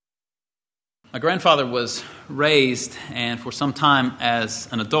My grandfather was raised and for some time as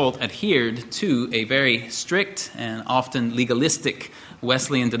an adult adhered to a very strict and often legalistic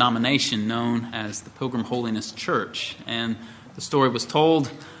Wesleyan denomination known as the Pilgrim Holiness Church. And the story was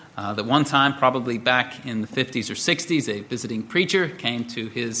told that one time, probably back in the 50s or 60s, a visiting preacher came to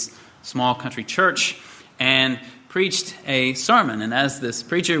his small country church and preached a sermon. And as this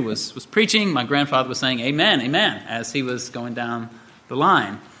preacher was preaching, my grandfather was saying, "Amen, amen," as he was going down the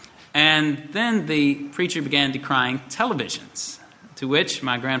line. And then the preacher began decrying televisions, to which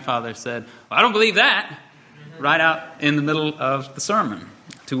my grandfather said, "Well, I don't believe that," right out in the middle of the sermon.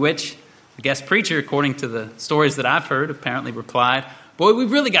 To which the guest preacher, according to the stories that I've heard, apparently replied, "Boy,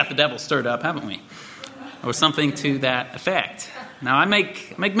 we've really got the devil stirred up, haven't we?" Or something to that effect. Now, I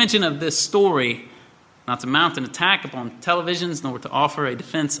make mention of this story not to mount an attack upon televisions, nor to offer a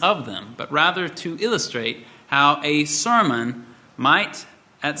defense of them, but rather to illustrate how a sermon might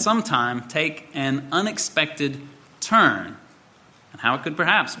at some time take an unexpected turn, and how it could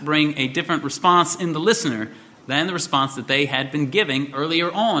perhaps bring a different response in the listener than the response that they had been giving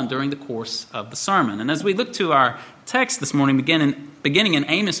earlier on during the course of the sermon. And as we look to our text this morning, beginning in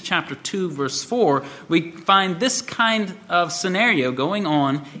Amos chapter 2, verse 4, we find this kind of scenario going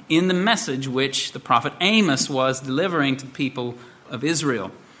on in the message which the prophet Amos was delivering to the people of Israel.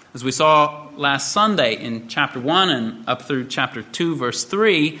 As we saw last Sunday in chapter 1 and up through chapter 2, verse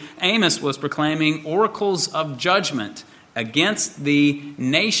 3, Amos was proclaiming oracles of judgment against the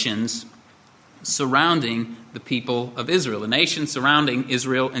nations surrounding the people of Israel, the nations surrounding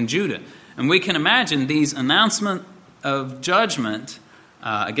Israel and Judah. And we can imagine these announcements of judgment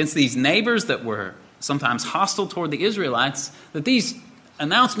against these neighbors that were sometimes hostile toward the Israelites, that these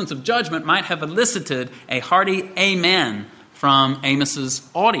announcements of judgment might have elicited a hearty amen from Amos's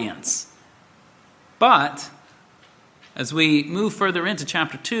audience. But as we move further into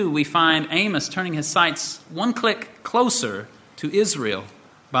chapter 2, we find Amos turning his sights one click closer to Israel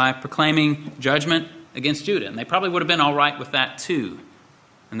by proclaiming judgment against Judah. And they probably would have been all right with that too.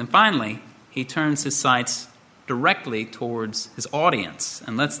 And then finally, he turns his sights directly towards his audience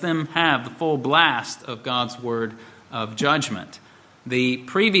and lets them have the full blast of God's word of judgment. The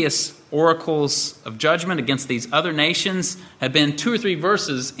previous oracles of judgment against these other nations had been 2 or 3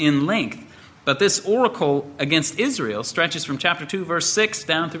 verses in length. But this oracle against Israel stretches from chapter 2, verse 6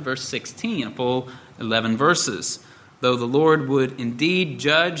 down through verse 16, a full 11 verses. Though the Lord would indeed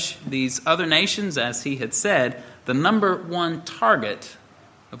judge these other nations, as he had said, the number one target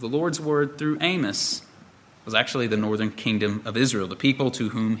of the Lord's word through Amos was actually the northern kingdom of Israel, the people to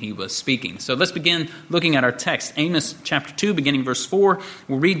whom he was speaking. So let's begin looking at our text. Amos chapter 2, beginning verse 4.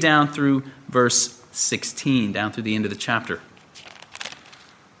 We'll read down through verse 16, down through the end of the chapter.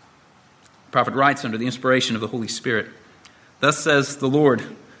 The prophet writes under the inspiration of the Holy Spirit, "Thus says the Lord,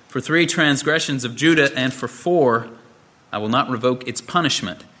 for 3 transgressions of Judah and for 4, I will not revoke its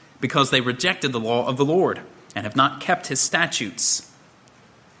punishment, because they rejected the law of the Lord and have not kept his statutes.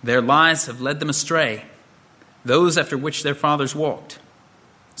 Their lies have led them astray, those after which their fathers walked.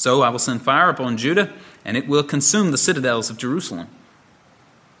 So I will send fire upon Judah, and it will consume the citadels of Jerusalem.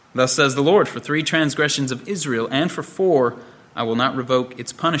 Thus says the Lord, for 3 transgressions of Israel, and for 4, I will not revoke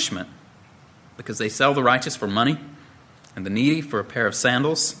its punishment, because they sell the righteous for money, and the needy for a pair of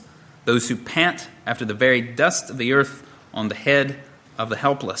sandals, those who pant after the very dust of the earth on the head of the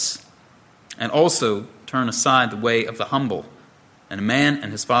helpless, and also turn aside the way of the humble. And a man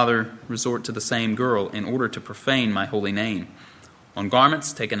and his father resort to the same girl in order to profane my holy name. On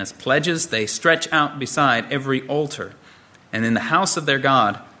garments taken as pledges, they stretch out beside every altar. And in the house of their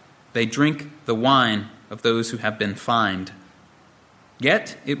God, they drink the wine of those who have been fined.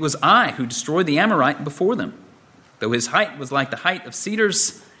 Yet it was I who destroyed the Amorite before them, though his height was like the height of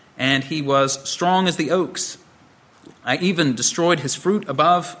cedars, and he was strong as the oaks. I even destroyed his fruit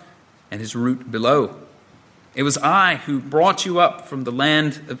above and his root below. It was I who brought you up from the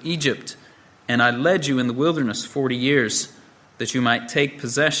land of Egypt, and I led you in the wilderness 40 years, that you might take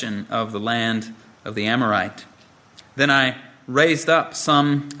possession of the land of the Amorite. Then I raised up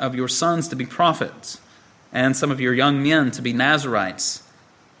some of your sons to be prophets, and some of your young men to be Nazirites.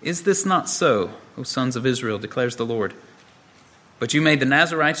 Is this not so, O sons of Israel, declares the Lord? But you made the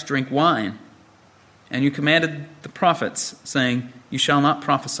Nazirites drink wine, and you commanded the prophets, saying, You shall not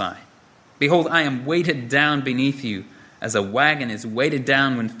prophesy. Behold, I am weighted down beneath you, as a wagon is weighted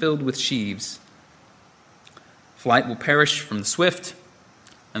down when filled with sheaves. Flight will perish from the swift,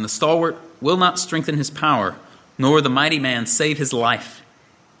 and the stalwart will not strengthen his power, nor the mighty man save his life.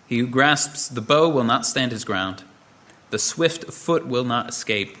 He who grasps the bow will not stand his ground. The swift of foot will not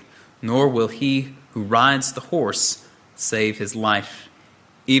escape, nor will he who rides the horse save his life.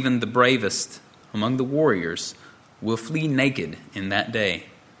 Even the bravest among the warriors will flee naked in that day,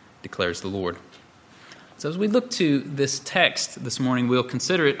 declares the Lord. So as we look to this text this morning, we'll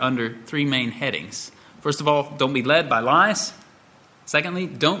consider it under three main headings. First of all, don't be led by lies. Secondly,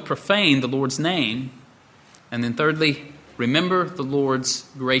 don't profane the Lord's name. And then thirdly, remember the Lord's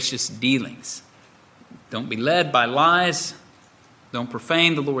gracious dealings. Don't be led by lies. Don't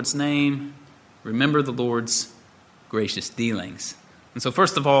profane the Lord's name. Remember the Lord's gracious dealings. And so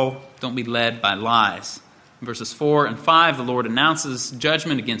first of all, don't be led by lies. In verses 4 and 5, the Lord announces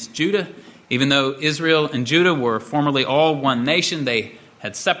judgment against Judah. Even though Israel and Judah were formerly all one nation, they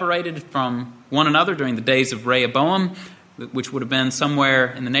had separated from one another during the days of Rehoboam, which would have been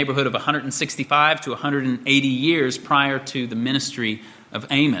somewhere in the neighborhood of 165 to 180 years prior to the ministry of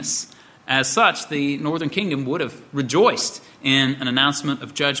Amos. As such, the northern kingdom would have rejoiced in an announcement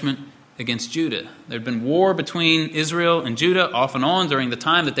of judgment against Judah. There had been war between Israel and Judah off and on during the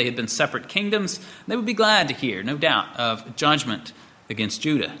time that they had been separate kingdoms. They would be glad to hear, no doubt, of judgment against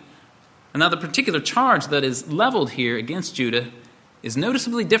Judah. And now the particular charge that is leveled here against Judah is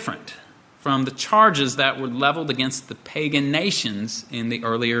noticeably different from the charges that were leveled against the pagan nations in the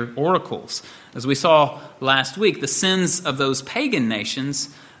earlier oracles. As we saw last week, the sins of those pagan nations,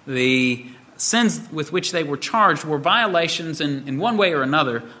 the sins with which they were charged, were violations in one way or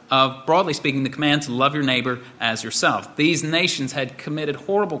another of, broadly speaking, the command to love your neighbor as yourself. These nations had committed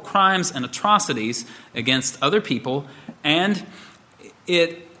horrible crimes and atrocities against other people, and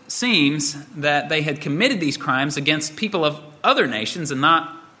it seems that they had committed these crimes against people of other nations and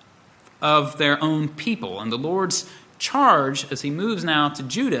not of their own people. And the Lord's charge, as he moves now to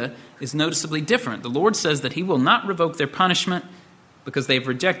Judah, is noticeably different. The Lord says that he will not revoke their punishment because they've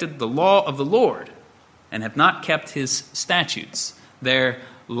rejected the law of the Lord and have not kept his statutes. Their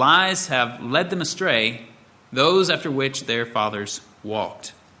lies have led them astray, those after which their fathers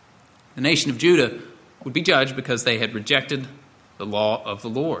walked. The nation of Judah would be judged because they had rejected the law of the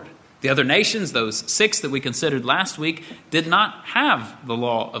Lord. The other nations, those 6 that we considered last week, did not have the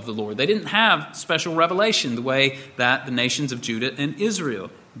law of the Lord. They didn't have special revelation the way that the nations of Judah and Israel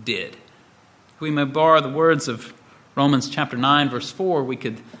did. If we may borrow the words of Romans chapter 9, verse 4, we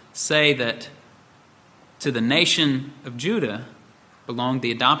could say that to the nation of Judah belonged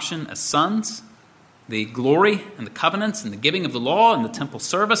the adoption as sons, the glory and the covenants and the giving of the law and the temple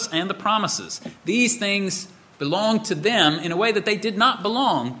service and the promises. These things belonged to them in a way that they did not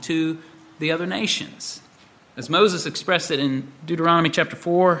belong to the other nations. As Moses expressed it in Deuteronomy chapter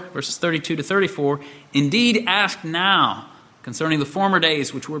 4, verses 32 to 34, "Indeed, ask now concerning the former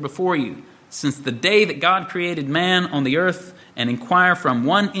days which were before you, since the day that God created man on the earth, and inquire from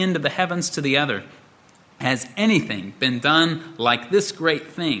one end of the heavens to the other. Has anything been done like this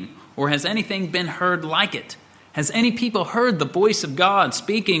great thing? Or has anything been heard like it? Has any people heard the voice of God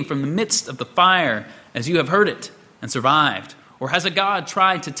speaking from the midst of the fire, as you have heard it, and survived? Or has a God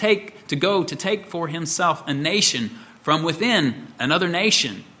tried to take for himself a nation from within another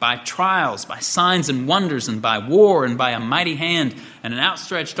nation by trials, by signs and wonders, and by war, and by a mighty hand, and an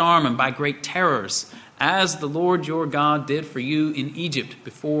outstretched arm, and by great terrors, as the Lord your God did for you in Egypt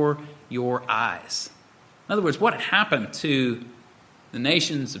before your eyes?" In other words, what happened to the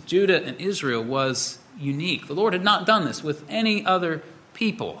nations of Judah and Israel was unique. The Lord had not done this with any other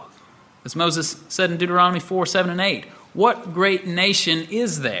people. As Moses said in Deuteronomy 4, 7, and 8, "What great nation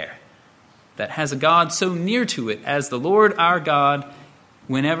is there that has a God so near to it as the Lord our God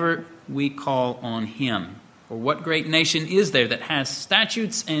whenever we call on him? Or what great nation is there that has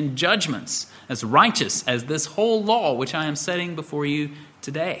statutes and judgments as righteous as this whole law which I am setting before you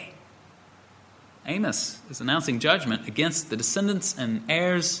today?" Amos is announcing judgment against the descendants and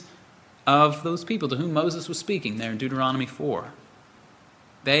heirs of those people to whom Moses was speaking there in Deuteronomy 4.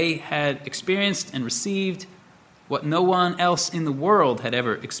 They had experienced and received what no one else in the world had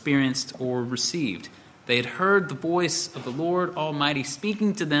ever experienced or received. They had heard the voice of the Lord Almighty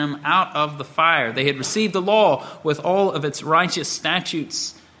speaking to them out of the fire. They had received the law with all of its righteous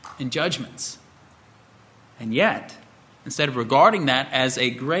statutes and judgments. And yet, instead of regarding that as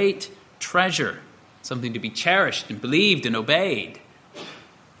a great treasure, something to be cherished and believed and obeyed,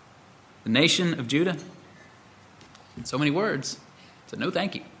 the nation of Judah, in so many words, said, "No,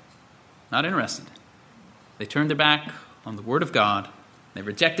 thank you. Not interested." They turned their back on the word of God. They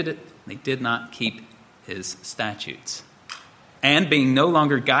rejected it. They did not keep his statutes. And being no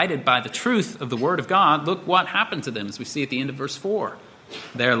longer guided by the truth of the word of God, look what happened to them, as we see at the end of verse 4.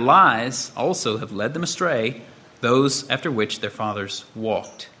 Their lies also have led them astray, those after which their fathers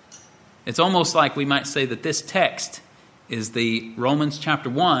walked. It's almost like we might say that this text is the Romans chapter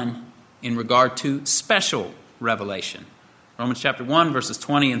 1 in regard to special revelation. Romans chapter 1, verses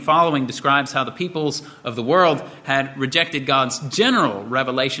 20 and following describes how the peoples of the world had rejected God's general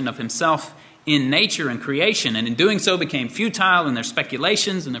revelation of himself in nature and creation, and in doing so became futile in their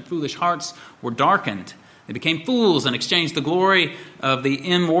speculations, and their foolish hearts were darkened. They became fools and exchanged the glory of the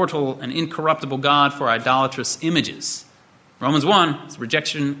immortal and incorruptible God for idolatrous images. Romans 1 is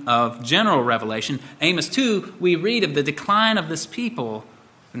rejection of general revelation. Amos 2, we read of the decline of this people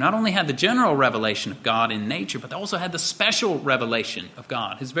who not only had the general revelation of God in nature, but they also had the special revelation of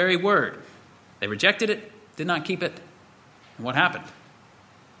God, his very word. They rejected it, did not keep it, and what happened?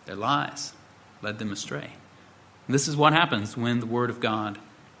 Their lies led them astray. And this is what happens when the word of God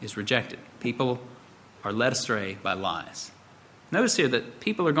is rejected. People are led astray by lies. Notice here that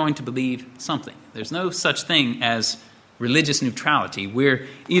people are going to believe something. There's no such thing as religious neutrality. We're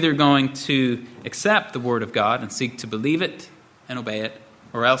either going to accept the word of God and seek to believe it and obey it,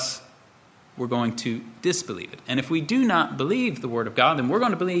 or else we're going to disbelieve it. And if we do not believe the word of God, then we're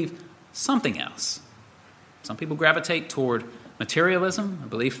going to believe something else. Some people gravitate toward materialism, a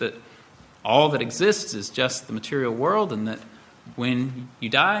belief that all that exists is just the material world, and that when you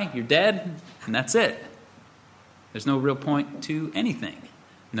die, you're dead, and that's it. There's no real point to anything.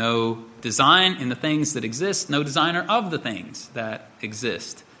 No design in the things that exist, no designer of the things that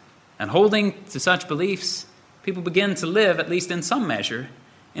exist. And holding to such beliefs, people begin to live, at least in some measure,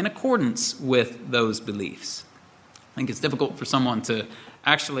 in accordance with those beliefs. I think it's difficult for someone to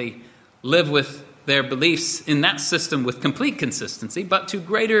actually live with their beliefs in that system with complete consistency, but to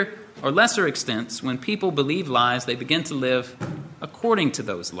greater or lesser extents, when people believe lies, they begin to live according to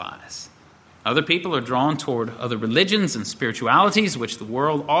those lies. Other people are drawn toward other religions and spiritualities which the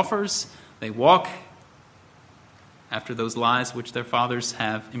world offers. They walk after those lies which their fathers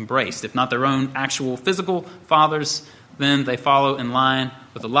have embraced. If not their own actual physical fathers, then they follow in line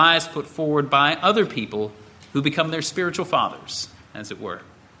with the lies put forward by other people who become their spiritual fathers, as it were.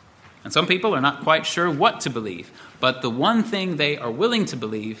 And some people are not quite sure what to believe, but the one thing they are willing to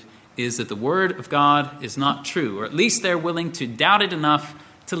believe is that the Word of God is not true, or at least they're willing to doubt it enough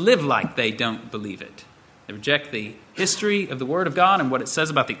to live like they don't believe it. They reject the history of the Word of God and what it says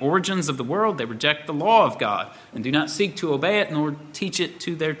about the origins of the world. They reject the law of God and do not seek to obey it nor teach it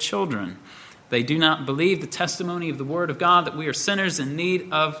to their children. They do not believe the testimony of the Word of God that we are sinners in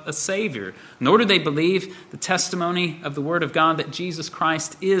need of a Savior, nor do they believe the testimony of the Word of God that Jesus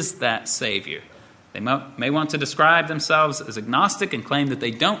Christ is that Savior. They may want to describe themselves as agnostic and claim that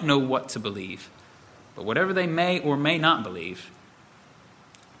they don't know what to believe. But whatever they may or may not believe,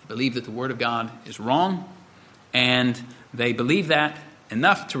 they believe that the Word of God is wrong, and they believe that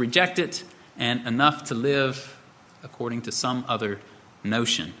enough to reject it and enough to live according to some other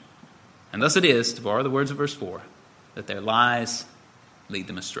notion. And thus it is, to borrow the words of verse 4, that their lies lead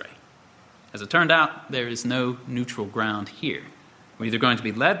them astray. As it turned out, there is no neutral ground here. We're either going to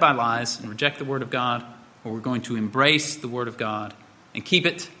be led by lies and reject the Word of God, or we're going to embrace the Word of God and keep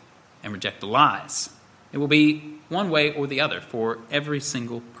it and reject the lies. It will be one way or the other for every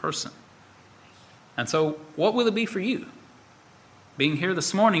single person. And so, what will it be for you? Being here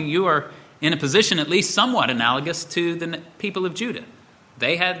this morning, you are in a position at least somewhat analogous to the people of Judah.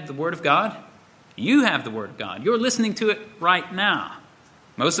 They had the Word of God. You have the Word of God. You're listening to it right now.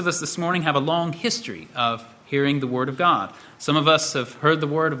 Most of us this morning have a long history of hearing the Word of God. Some of us have heard the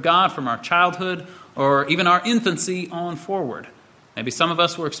Word of God from our childhood or even our infancy on forward. Maybe some of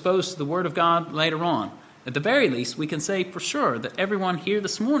us were exposed to the Word of God later on. At the very least, we can say for sure that everyone here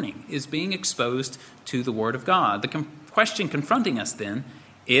this morning is being exposed to the Word of God. The question confronting us then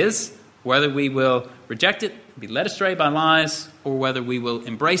is whether we will reject it, be led astray by lies, or whether we will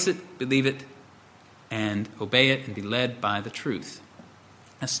embrace it, believe it, and obey it and be led by the truth.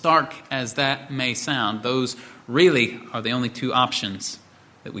 As stark as that may sound, those really are the only two options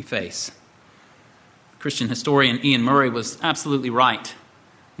that we face. Christian historian Ian Murray was absolutely right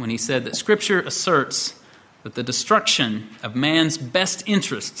when he said that Scripture asserts that the destruction of man's best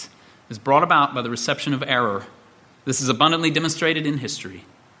interests is brought about by the reception of error. This is abundantly demonstrated in history.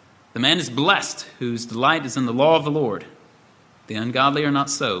 The man is blessed whose delight is in the law of the Lord. The ungodly are not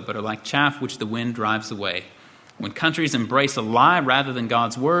so, but are like chaff which the wind drives away. When countries embrace a lie rather than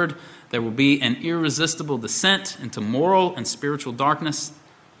God's word, there will be an irresistible descent into moral and spiritual darkness.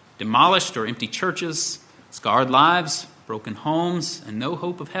 Demolished or empty churches, scarred lives, broken homes, and no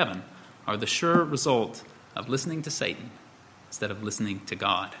hope of heaven are the sure result of listening to Satan instead of listening to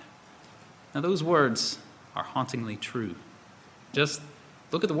God. Now those words are hauntingly true. Just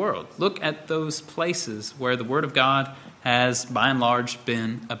look at the world. Look at those places where the Word of God has, by and large,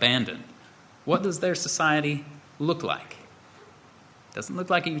 been abandoned. What does their society look like? It doesn't look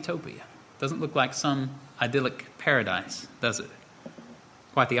like a utopia. doesn't look like some idyllic paradise, does it?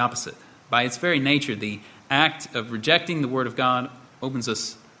 Quite the opposite. By its very nature, the act of rejecting the Word of God opens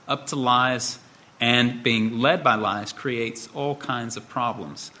us up to lies, and being led by lies creates all kinds of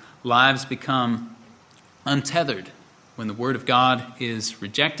problems. Lives become untethered when the Word of God is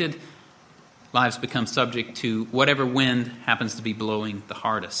rejected. Lives become subject to whatever wind happens to be blowing the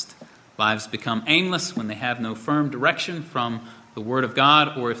hardest. Lives become aimless when they have no firm direction from the Word of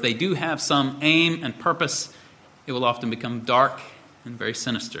God, or if they do have some aim and purpose, it will often become dark and very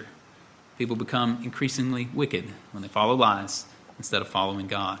sinister. People become increasingly wicked when they follow lies instead of following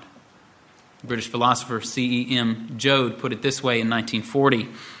God. The British philosopher C.E.M. Joad put it this way in 1940.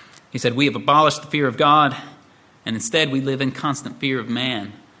 He said, "We have abolished the fear of God, and instead we live in constant fear of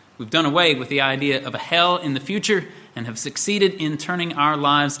man. We've done away with the idea of a hell in the future and have succeeded in turning our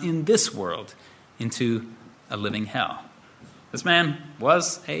lives in this world into a living hell." This man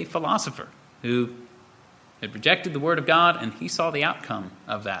was a philosopher who had rejected the Word of God, and he saw the outcome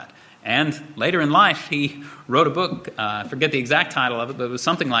of that. And later in life, he wrote a book, I forget the exact title of it, but it was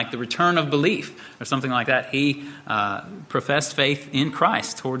something like The Return of Belief, or something like that. He professed faith in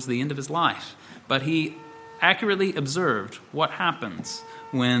Christ towards the end of his life. But he accurately observed what happens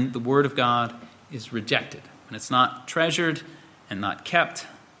when the Word of God is rejected, when it's not treasured and not kept,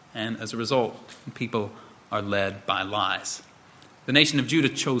 and as a result, people are led by lies. The nation of Judah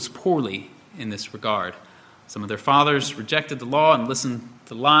chose poorly in this regard. Some of their fathers rejected the law and listened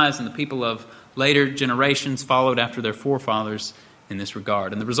to lies, and the people of later generations followed after their forefathers in this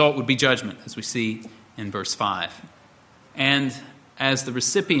regard. And the result would be judgment, as we see in verse 5. And as the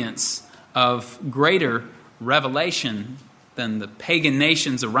recipients of greater revelation than the pagan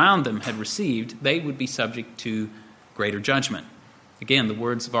nations around them had received, they would be subject to greater judgment. Again, the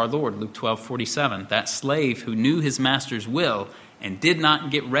words of our Lord, Luke 12:47, "That slave who knew his master's will and did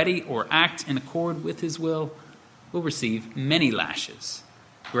not get ready or act in accord with his will receive many lashes."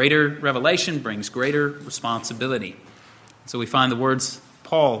 Greater revelation brings greater responsibility. So we find the words of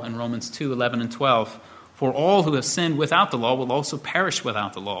Paul in Romans 2:11 and 12, "For all who have sinned without the law will also perish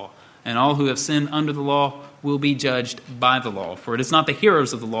without the law, and all who have sinned under the law will be judged by the law. For it is not the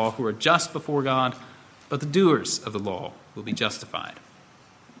hearers of the law who are just before God, but the doers of the law will be justified."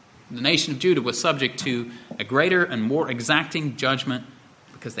 The nation of Judah was subject to a greater and more exacting judgment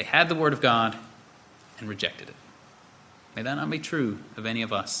because they had the Word of God and rejected it. May that not be true of any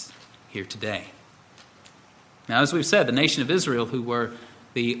of us here today. Now, as we've said, the nation of Israel, who were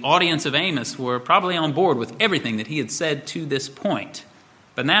the audience of Amos, were probably on board with everything that he had said to this point.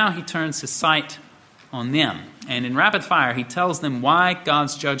 But now he turns his sight on them. And in rapid fire, he tells them why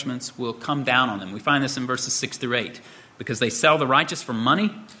God's judgments will come down on them. We find this in verses 6 through 8. "Because they sell the righteous for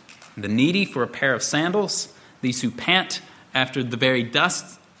money, the needy for a pair of sandals, these who pant after the very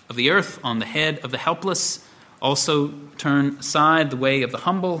dust of the earth on the head of the helpless, also turn aside the way of the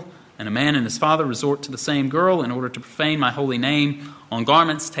humble, and a man and his father resort to the same girl in order to profane my holy name. On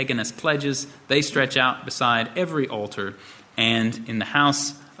garments taken as pledges, they stretch out beside every altar, and in the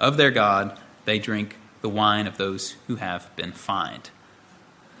house of their God they drink the wine of those who have been fined."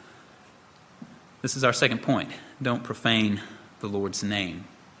 This is our second point. Don't profane the Lord's name.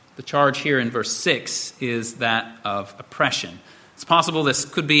 The charge here in verse 6 is that of oppression. It's possible this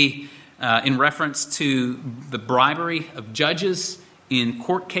could be in reference to the bribery of judges in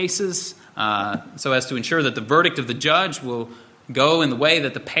court cases, so as to ensure that the verdict of the judge will go in the way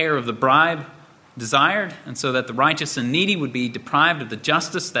that the payer of the bribe desired, and so that the righteous and needy would be deprived of the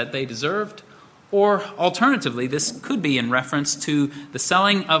justice that they deserved. Or alternatively, this could be in reference to the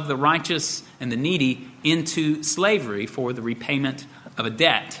selling of the righteous and the needy into slavery for the repayment of a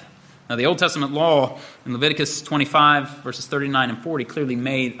debt. Now, the Old Testament law in Leviticus 25, verses 39 and 40, clearly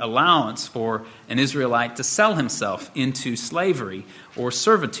made allowance for an Israelite to sell himself into slavery or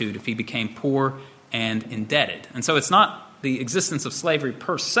servitude if he became poor and indebted. And so it's not the existence of slavery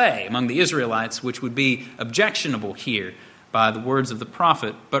per se among the Israelites which would be objectionable here by the words of the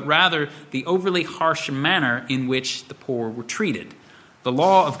prophet, but rather the overly harsh manner in which the poor were treated. The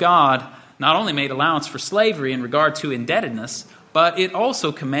law of God not only made allowance for slavery in regard to indebtedness, but it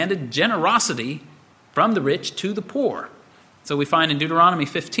also commanded generosity from the rich to the poor. So we find in Deuteronomy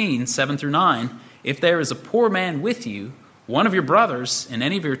 15, 7 through 9, "If there is a poor man with you, one of your brothers, in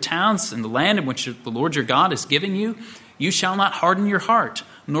any of your towns in the land in which the Lord your God is giving you, you shall not harden your heart,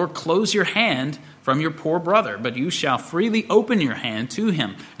 nor close your hand from your poor brother, but you shall freely open your hand to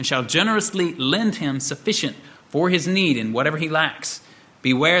him, and shall generously lend him sufficient for his need in whatever he lacks.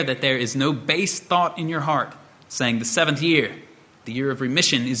 Beware that there is no base thought in your heart, saying, the 7th year, the year of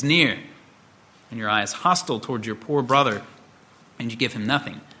remission, is near, and your eye is hostile towards your poor brother, and you give him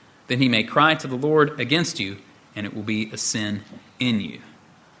nothing. Then he may cry to the Lord against you, and it will be a sin in you.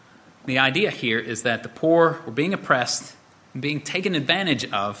 The idea here is that the poor were being oppressed, being taken advantage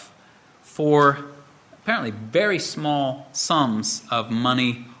of for apparently very small sums of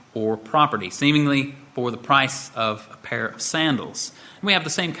money or property, seemingly for the price of a pair of sandals. And we have the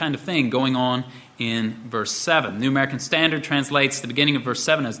same kind of thing going on in verse 7. New American Standard translates the beginning of verse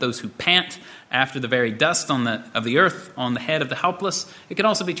 7 as those who pant after the very dust of the earth on the head of the helpless. It can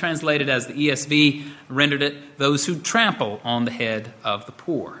also be translated as the ESV rendered it, those who trample on the head of the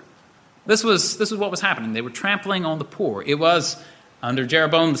poor. This was what was happening. They were trampling on the poor. It was, under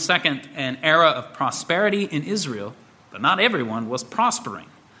Jeroboam II, an era of prosperity in Israel, but not everyone was prospering.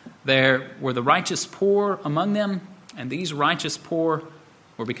 There were the righteous poor among them, and these righteous poor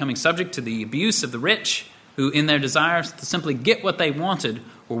were becoming subject to the abuse of the rich, who in their desires to simply get what they wanted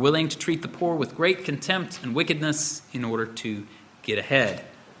were willing to treat the poor with great contempt and wickedness in order to get ahead.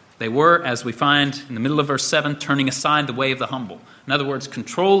 They were, as we find in the middle of verse 7, turning aside the way of the humble. In other words,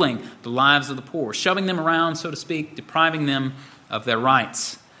 controlling the lives of the poor, shoving them around, so to speak, depriving them of their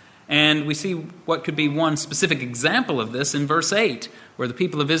rights. And we see what could be one specific example of this in verse 8, where the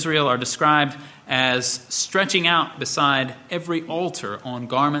people of Israel are described as stretching out beside every altar on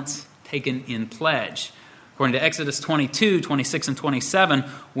garments taken in pledge. According to Exodus 22, 26, and 27,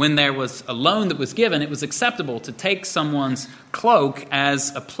 when there was a loan that was given, it was acceptable to take someone's cloak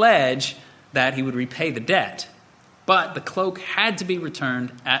as a pledge that he would repay the debt. But the cloak had to be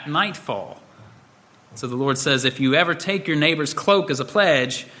returned at nightfall. So the Lord says, if you ever take your neighbor's cloak as a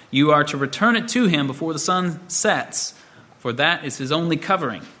pledge, you are to return it to him before the sun sets, for that is his only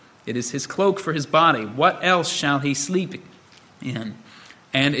covering. It is his cloak for his body. What else shall he sleep in?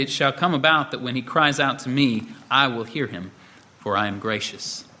 And it shall come about that when he cries out to me, I will hear him, for I am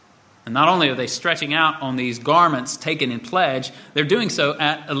gracious. And not only are they stretching out on these garments taken in pledge, they're doing so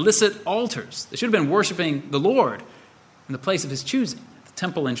at illicit altars. They should have been worshiping the Lord in the place of his choosing, the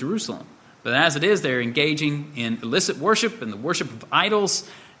temple in Jerusalem. But as it is, they're engaging in illicit worship and the worship of idols,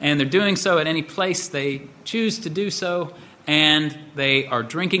 and they're doing so at any place they choose to do so, and they are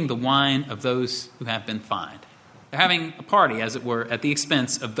drinking the wine of those who have been fined. They're having a party, as it were, at the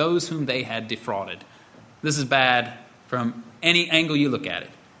expense of those whom they had defrauded. This is bad from any angle you look at it.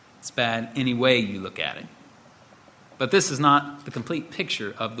 It's bad any way you look at it. But this is not the complete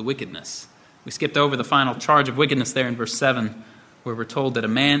picture of the wickedness. We skipped over the final charge of wickedness there in verse 7, where we're told that a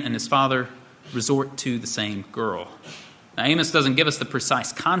man and his father resort to the same girl. Now, Amos doesn't give us the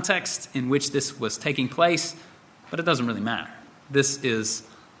precise context in which this was taking place, but it doesn't really matter. This is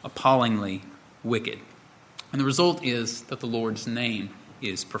appallingly wicked. And the result is that the Lord's name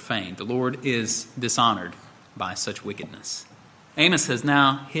is profaned. The Lord is dishonored by such wickedness. Amos has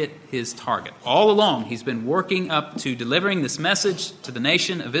now hit his target. All along, he's been working up to delivering this message to the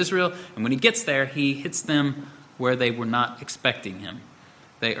nation of Israel, and when he gets there, he hits them where they were not expecting him.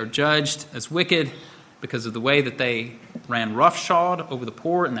 They are judged as wicked because of the way that they ran roughshod over the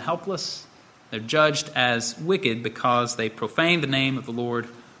poor and the helpless. They're judged as wicked because they profaned the name of the Lord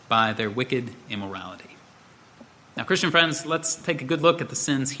by their wicked immorality. Now, Christian friends, let's take a good look at the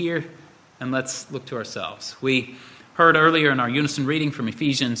sins here, and let's look to ourselves. We heard earlier in our unison reading from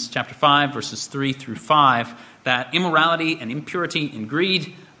Ephesians chapter 5, verses 3 through 5, that immorality and impurity and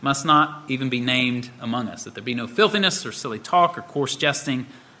greed must not even be named among us, that there be no filthiness or silly talk or coarse jesting,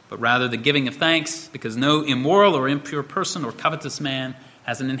 but rather the giving of thanks, because no immoral or impure person or covetous man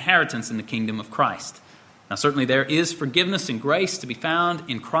has an inheritance in the kingdom of Christ. Now, certainly there is forgiveness and grace to be found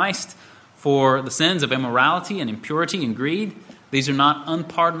in Christ for the sins of immorality and impurity and greed. These are not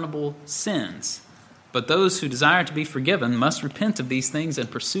unpardonable sins. But those who desire to be forgiven must repent of these things and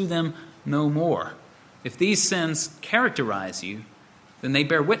pursue them no more. If these sins characterize you, then they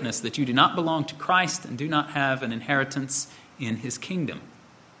bear witness that you do not belong to Christ and do not have an inheritance in his kingdom.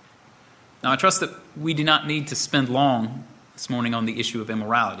 Now, I trust that we do not need to spend long this morning on the issue of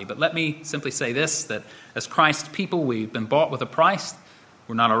immorality, but let me simply say this, that as Christ's people, we've been bought with a price.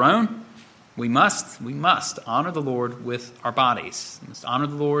 We're not our own. We must honor the Lord with our bodies. We must honor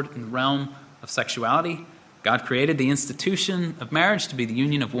the Lord in the realm of sexuality. God created the institution of marriage to be the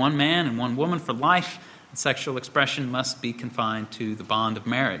union of one man and one woman for life, and sexual expression must be confined to the bond of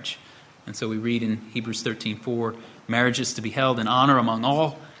marriage. And so we read in Hebrews 13:4, marriage is to be held in honor among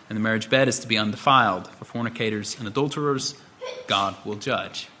all, and the marriage bed is to be undefiled. For fornicators and adulterers, God will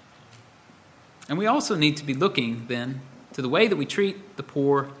judge. And we also need to be looking, then, to the way that we treat the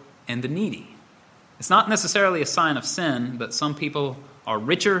poor and the needy. It's not necessarily a sign of sin, but some people are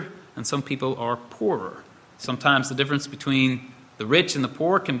richer and some people are poorer. Sometimes the difference between The rich and the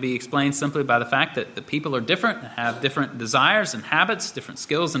poor can be explained simply by the fact that the people are different, have different desires and habits, different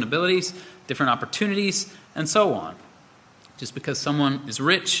skills and abilities, different opportunities, and so on. Just because someone is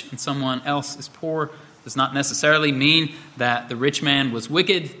rich and someone else is poor does not necessarily mean that the rich man was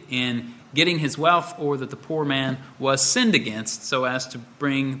wicked in getting his wealth or that the poor man was sinned against so as to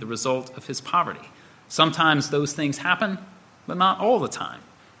bring the result of his poverty. Sometimes those things happen, but not all the time.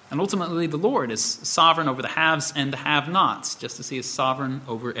 And ultimately, the Lord is sovereign over the haves and the have-nots, just as he is sovereign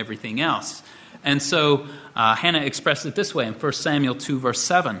over everything else. And so Hannah expressed it this way in 1 Samuel 2, verse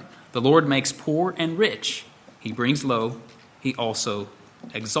 7. The Lord makes poor and rich. He brings low. He also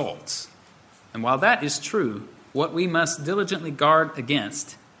exalts. And while that is true, what we must diligently guard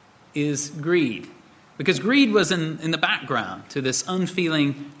against is greed. Because greed was in the background to this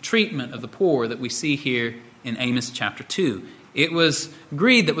unfeeling treatment of the poor that we see here in Amos chapter 2. It was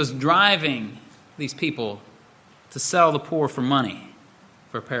greed that was driving these people to sell the poor for money,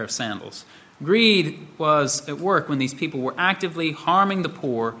 for a pair of sandals. Greed was at work when these people were actively harming the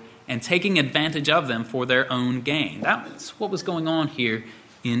poor and taking advantage of them for their own gain. That's what was going on here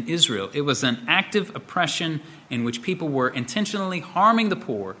in Israel. It was an active oppression in which people were intentionally harming the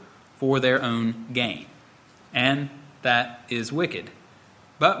poor for their own gain. And that is wicked.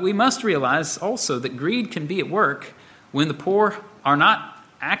 But we must realize also that greed can be at work when the poor are not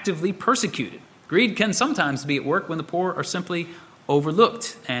actively persecuted. Greed can sometimes be at work when the poor are simply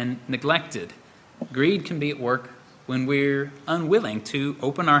overlooked and neglected. Greed can be at work when we're unwilling to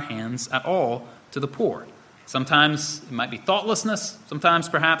open our hands at all to the poor. Sometimes it might be thoughtlessness, sometimes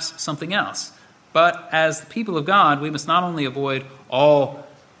perhaps something else. But as the people of God, we must not only avoid all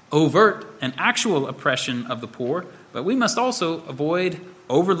overt and actual oppression of the poor, but we must also avoid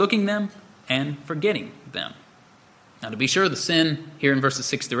overlooking them and forgetting them. Now, to be sure, the sin here in verses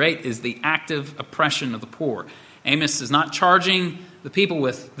 6 through 8 is the active oppression of the poor. Amos is not charging the people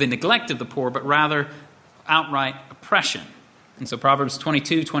with the neglect of the poor, but rather outright oppression. And so Proverbs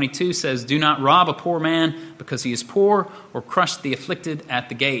 22:22 says, "Do not rob a poor man because he is poor, or crush the afflicted at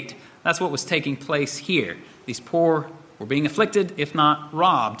the gate." That's what was taking place here. These poor were being afflicted, if not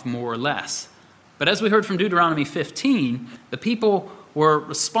robbed, more or less. But as we heard from Deuteronomy 15, the people were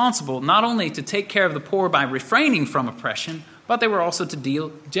responsible not only to take care of the poor by refraining from oppression, but they were also to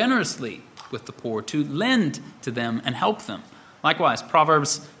deal generously with the poor, to lend to them and help them. Likewise,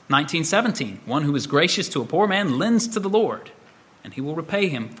 Proverbs 19:17, "One who is gracious to a poor man lends to the Lord, and he will repay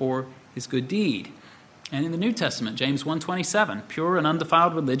him for his good deed." And in the New Testament, James 1:27, "Pure and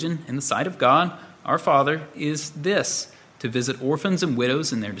undefiled religion in the sight of God, our Father, is this, to visit orphans and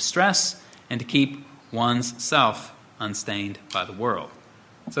widows in their distress, and to keep one's self unstained by the world."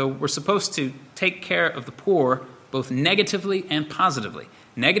 So we're supposed to take care of the poor both negatively and positively.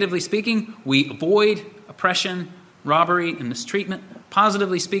 Negatively speaking, we avoid oppression, robbery, and mistreatment.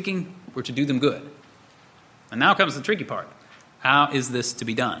 Positively speaking, we're to do them good. And now comes the tricky part. How is this to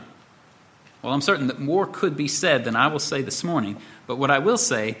be done? Well, I'm certain that more could be said than I will say this morning, but what I will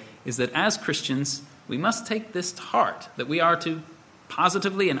say is that as Christians, we must take this to heart, that we are to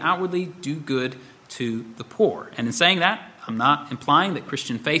positively and outwardly do good to the poor. And in saying that, I'm not implying that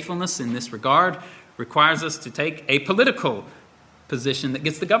Christian faithfulness in this regard requires us to take a political position that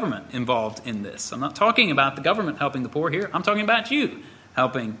gets the government involved in this. I'm not talking about the government helping the poor here. I'm talking about you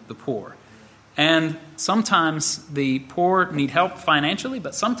helping the poor. And sometimes the poor need help financially,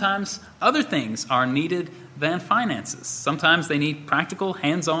 but sometimes other things are needed than finances. Sometimes they need practical,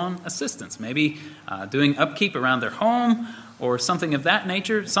 hands-on assistance, maybe doing upkeep around their home or something of that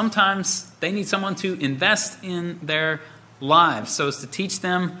nature. Sometimes they need someone to invest in their lives so as to teach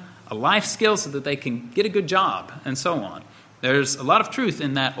them a life skill so that they can get a good job and so on. There's a lot of truth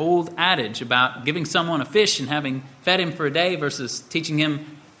in that old adage about giving someone a fish and having fed him for a day versus teaching him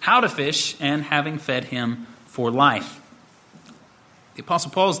how to fish and having fed him for life. The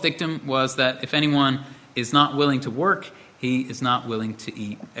Apostle Paul's dictum was that if anyone is not willing to work, he is not willing to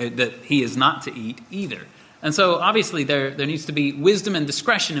eat, that he is not to eat either. And so obviously there needs to be wisdom and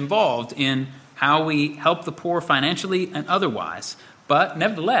discretion involved in how we help the poor financially and otherwise. But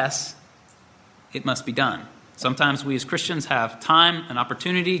nevertheless, it must be done. Sometimes we as Christians have time and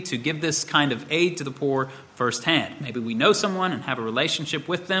opportunity to give this kind of aid to the poor firsthand. Maybe we know someone and have a relationship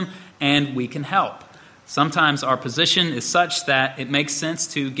with them, and we can help. Sometimes our position is such that it makes sense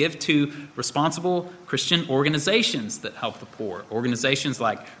to give to responsible Christian organizations that help the poor. Organizations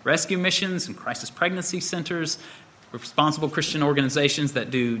like rescue missions and crisis pregnancy centers, responsible Christian organizations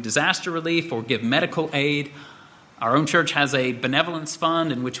that do disaster relief or give medical aid. Our own church has a benevolence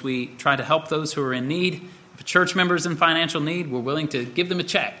fund in which we try to help those who are in need. If a church member is in financial need, we're willing to give them a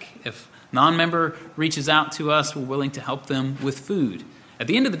check if non-member reaches out to us, we're willing to help them with food. At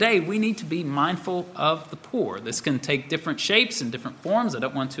the end of the day, we need to be mindful of the poor. This can take different shapes and different forms. I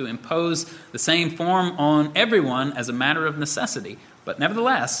don't want to impose the same form on everyone as a matter of necessity. But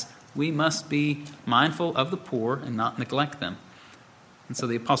nevertheless, we must be mindful of the poor and not neglect them. And so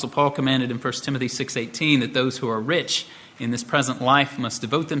the Apostle Paul commanded in 1 Timothy 6:18 that those who are rich in this present life must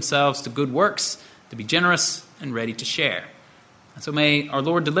devote themselves to good works, to be generous and ready to share. And so may our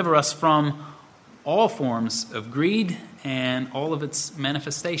Lord deliver us from all forms of greed and all of its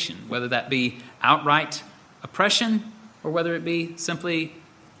manifestation, whether that be outright oppression or whether it be simply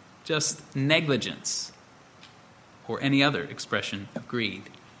just negligence or any other expression of greed.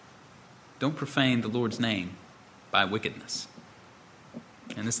 Don't profane the Lord's name by wickedness.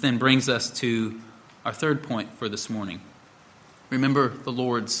 And this then brings us to our third point for this morning. Remember the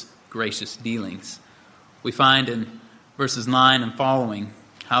Lord's gracious dealings. We find in verses 9 and following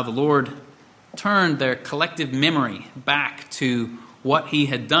how the Lord turned their collective memory back to what he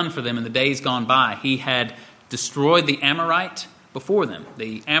had done for them in the days gone by. He had destroyed the Amorite before them.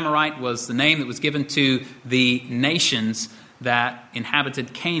 The Amorite was the name that was given to the nations that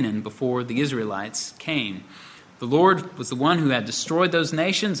inhabited Canaan before the Israelites came. The Lord was the one who had destroyed those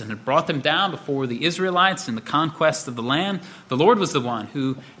nations and had brought them down before the Israelites in the conquest of the land. The Lord was the one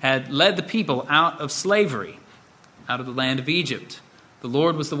who had led the people out of slavery, out of the land of Egypt. The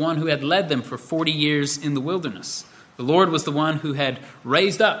Lord was the one who had led them for 40 years in the wilderness. The Lord was the one who had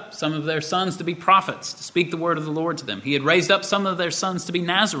raised up some of their sons to be prophets, to speak the word of the Lord to them. He had raised up some of their sons to be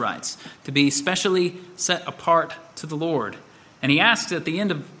Nazirites, to be specially set apart to the Lord. And he asks at the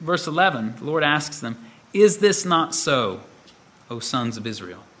end of verse 11, the Lord asks them, "Is this not so, O sons of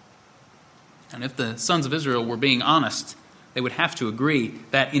Israel?" And if the sons of Israel were being honest, they would have to agree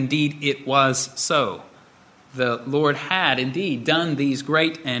that indeed it was so. The Lord had indeed done these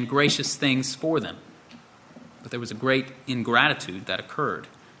great and gracious things for them. But there was a great ingratitude that occurred.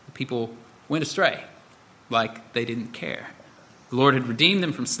 The people went astray, like they didn't care. The Lord had redeemed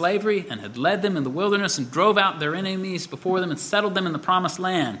them from slavery and had led them in the wilderness and drove out their enemies before them and settled them in the promised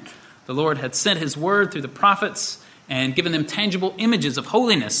land. The Lord had sent his word through the prophets and given them tangible images of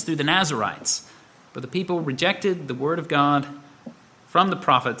holiness through the Nazirites. But the people rejected the word of God from the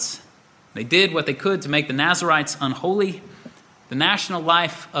prophets. They did what they could to make the Nazirites unholy. The national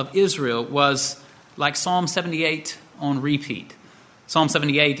life of Israel was like Psalm 78 on repeat. Psalm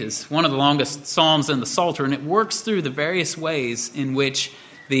 78 is one of the longest psalms in the Psalter, and it works through the various ways in which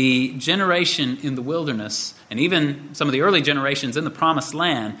the generation in the wilderness, and even some of the early generations in the promised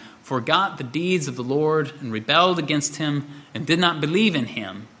land, forgot the deeds of the Lord and rebelled against him and did not believe in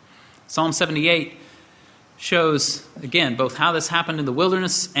him. Psalm 78 shows, again, both how this happened in the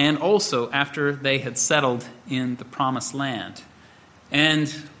wilderness and also after they had settled in the promised land. And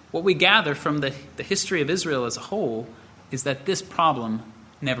what we gather from the history of Israel as a whole is that this problem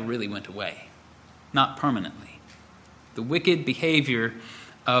never really went away, not permanently. The wicked behavior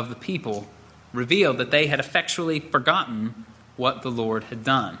of the people revealed that they had effectually forgotten what the Lord had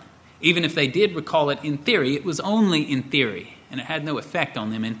done. Even if they did recall it in theory, it was only in theory, and it had no effect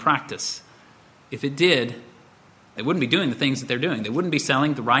on them in practice. If it did, they wouldn't be doing the things that they're doing. They wouldn't be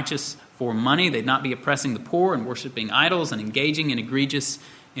selling the righteous for money. They'd not be oppressing the poor and worshiping idols and engaging in egregious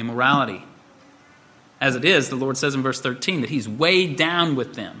immorality. As it is, the Lord says in verse 13 that he's weighed down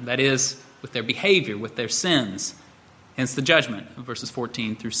with them, that is, with their behavior, with their sins. Hence the judgment of verses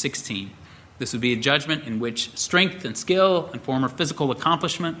 14 through 16. This would be a judgment in which strength and skill and former physical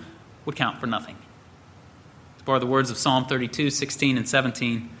accomplishment would count for nothing. As far as the words of Psalm 32, 16 and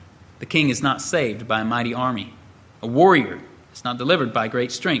 17, the king is not saved by a mighty army. A warrior is not delivered by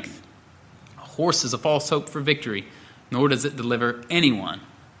great strength. A horse is a false hope for victory, nor does it deliver anyone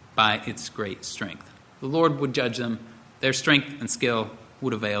by its great strength. The Lord would judge them. Their strength and skill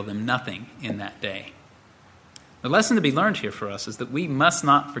would avail them nothing in that day. The lesson to be learned here for us is that we must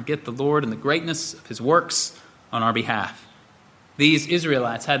not forget the Lord and the greatness of his works on our behalf. These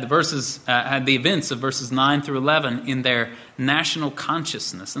Israelites had the events of verses 9 through 11 in their national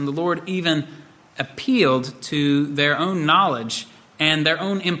consciousness, and the Lord even appealed to their own knowledge and their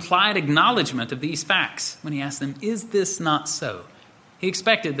own implied acknowledgement of these facts when he asked them, "Is this not so?" He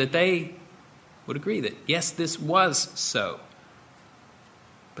expected that they would agree that, yes, this was so.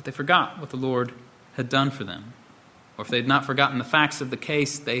 But they forgot what the Lord had done for them. Or if they had not forgotten the facts of the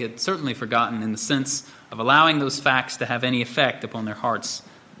case, they had certainly forgotten in the sense of allowing those facts to have any effect upon their hearts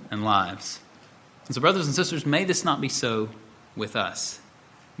and lives. And so, brothers and sisters, may this not be so with us.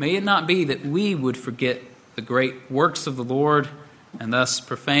 May it not be that we would forget the great works of the Lord and thus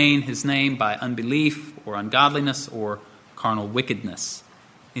profane his name by unbelief or ungodliness or carnal wickedness.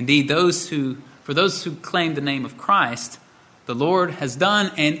 Indeed, for those who claim the name of Christ, the Lord has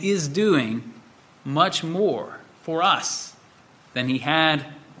done and is doing much more for us than he had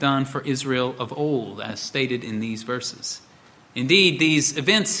done for Israel of old, as stated in these verses. Indeed, these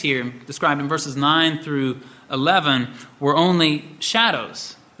events here, described in verses 9 through 11, were only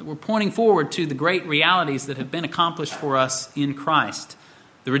shadows that were pointing forward to the great realities that have been accomplished for us in Christ.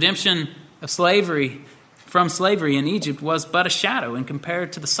 The redemption of slavery from slavery in Egypt was but a shadow in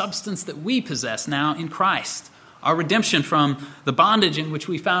compared to the substance that we possess now in Christ. Our redemption from the bondage in which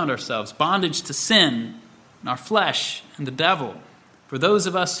we found ourselves, bondage to sin, and our flesh, and the devil. For those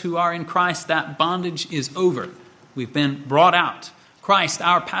of us who are in Christ, that bondage is over. We've been brought out. Christ,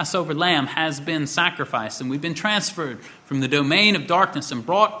 our Passover lamb, has been sacrificed, and we've been transferred from the domain of darkness and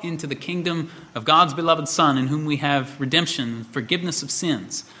brought into the kingdom of God's beloved Son, in whom we have redemption and forgiveness of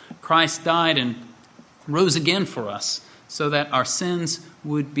sins. Christ died and rose again for us so that our sins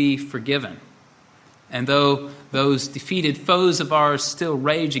would be forgiven. And though those defeated foes of ours still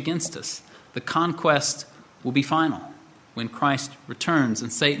rage against us, the conquest will be final when Christ returns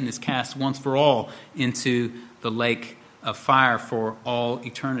and Satan is cast once for all into the lake of fire for all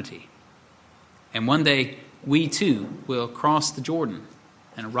eternity. And one day we too will cross the Jordan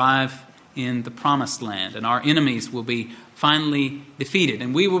and arrive in the promised land, and our enemies will be finally defeated,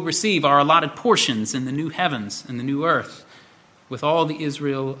 and we will receive our allotted portions in the new heavens and the new earth with all the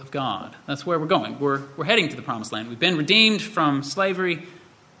Israel of God. That's where we're going. We're heading to the promised land. We've been redeemed from slavery.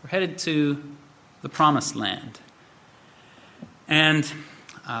 We're headed to the promised land. And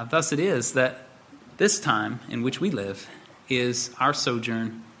thus it is that this time in which we live is our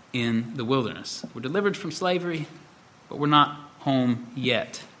sojourn in the wilderness. We're delivered from slavery, but we're not home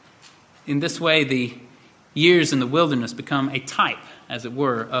yet. In this way, the years in the wilderness become a type, as it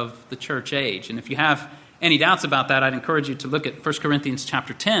were, of the church age. And if you have any doubts about that, I'd encourage you to look at 1 Corinthians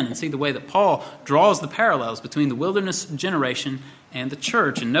chapter 10 and see the way that Paul draws the parallels between the wilderness generation and the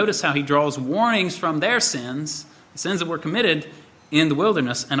church. And notice how he draws warnings from their sins, the sins that were committed in the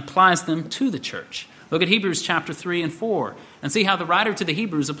wilderness, and applies them to the church. Look at Hebrews chapter 3 and 4 and see how the writer to the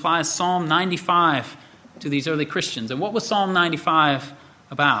Hebrews applies Psalm 95 to these early Christians. And what was Psalm 95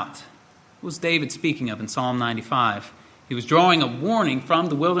 about? What was David speaking of in Psalm 95? He was drawing a warning from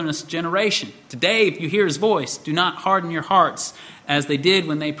the wilderness generation. Today, if you hear his voice, do not harden your hearts as they did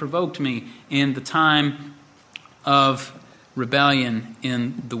when they provoked me in the time of rebellion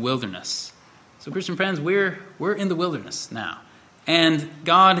in the wilderness. So, Christian friends, we're in the wilderness now. And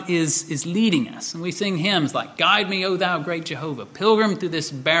God is leading us. And we sing hymns like, "Guide me, O thou great Jehovah, pilgrim through this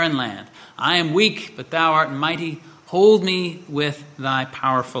barren land. I am weak, but thou art mighty. Hold me with thy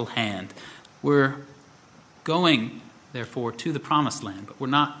powerful hand." We're going, therefore, to the promised land, but we're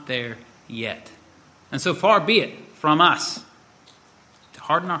not there yet. And so far be it from us to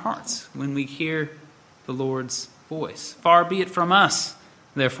harden our hearts when we hear the Lord's voice. Far be it from us,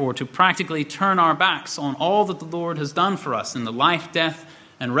 therefore, to practically turn our backs on all that the Lord has done for us in the life, death,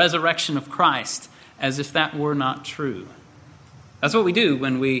 and resurrection of Christ, as if that were not true. That's what we do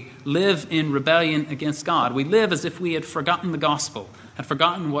when we live in rebellion against God. We live as if we had forgotten the gospel, had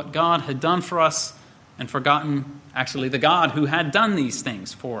forgotten what God had done for us, and forgotten, actually, the God who had done these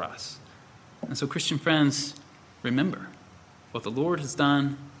things for us. And so, Christian friends, remember what the Lord has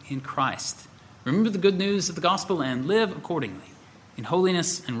done in Christ. Remember the good news of the gospel and live accordingly in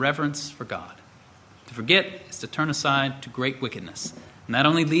holiness and reverence for God. To forget is to turn aside to great wickedness, and that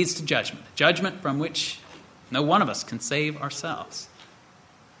only leads to judgment from which no one of us can save ourselves.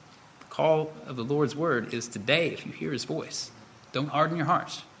 The call of the Lord's word is today, if you hear his voice, don't harden your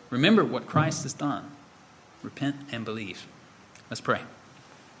hearts. Remember what Christ has done. Repent and believe. Let's pray.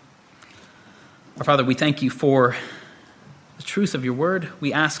 Our Father, we thank you for the truth of your word.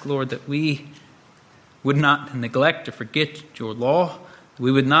 We ask, Lord, that we would not neglect or forget your law.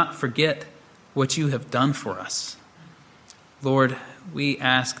 We would not forget what you have done for us. Lord, we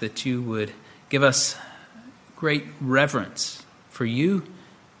ask that you would give us great reverence for you,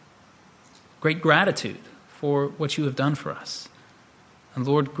 great gratitude for what you have done for us. And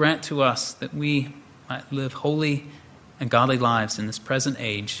Lord, grant to us that we might live holy and godly lives in this present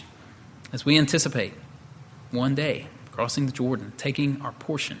age as we anticipate one day crossing the Jordan, taking our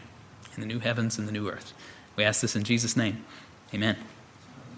portion in the new heavens and the new earth. We ask this in Jesus' name. Amen.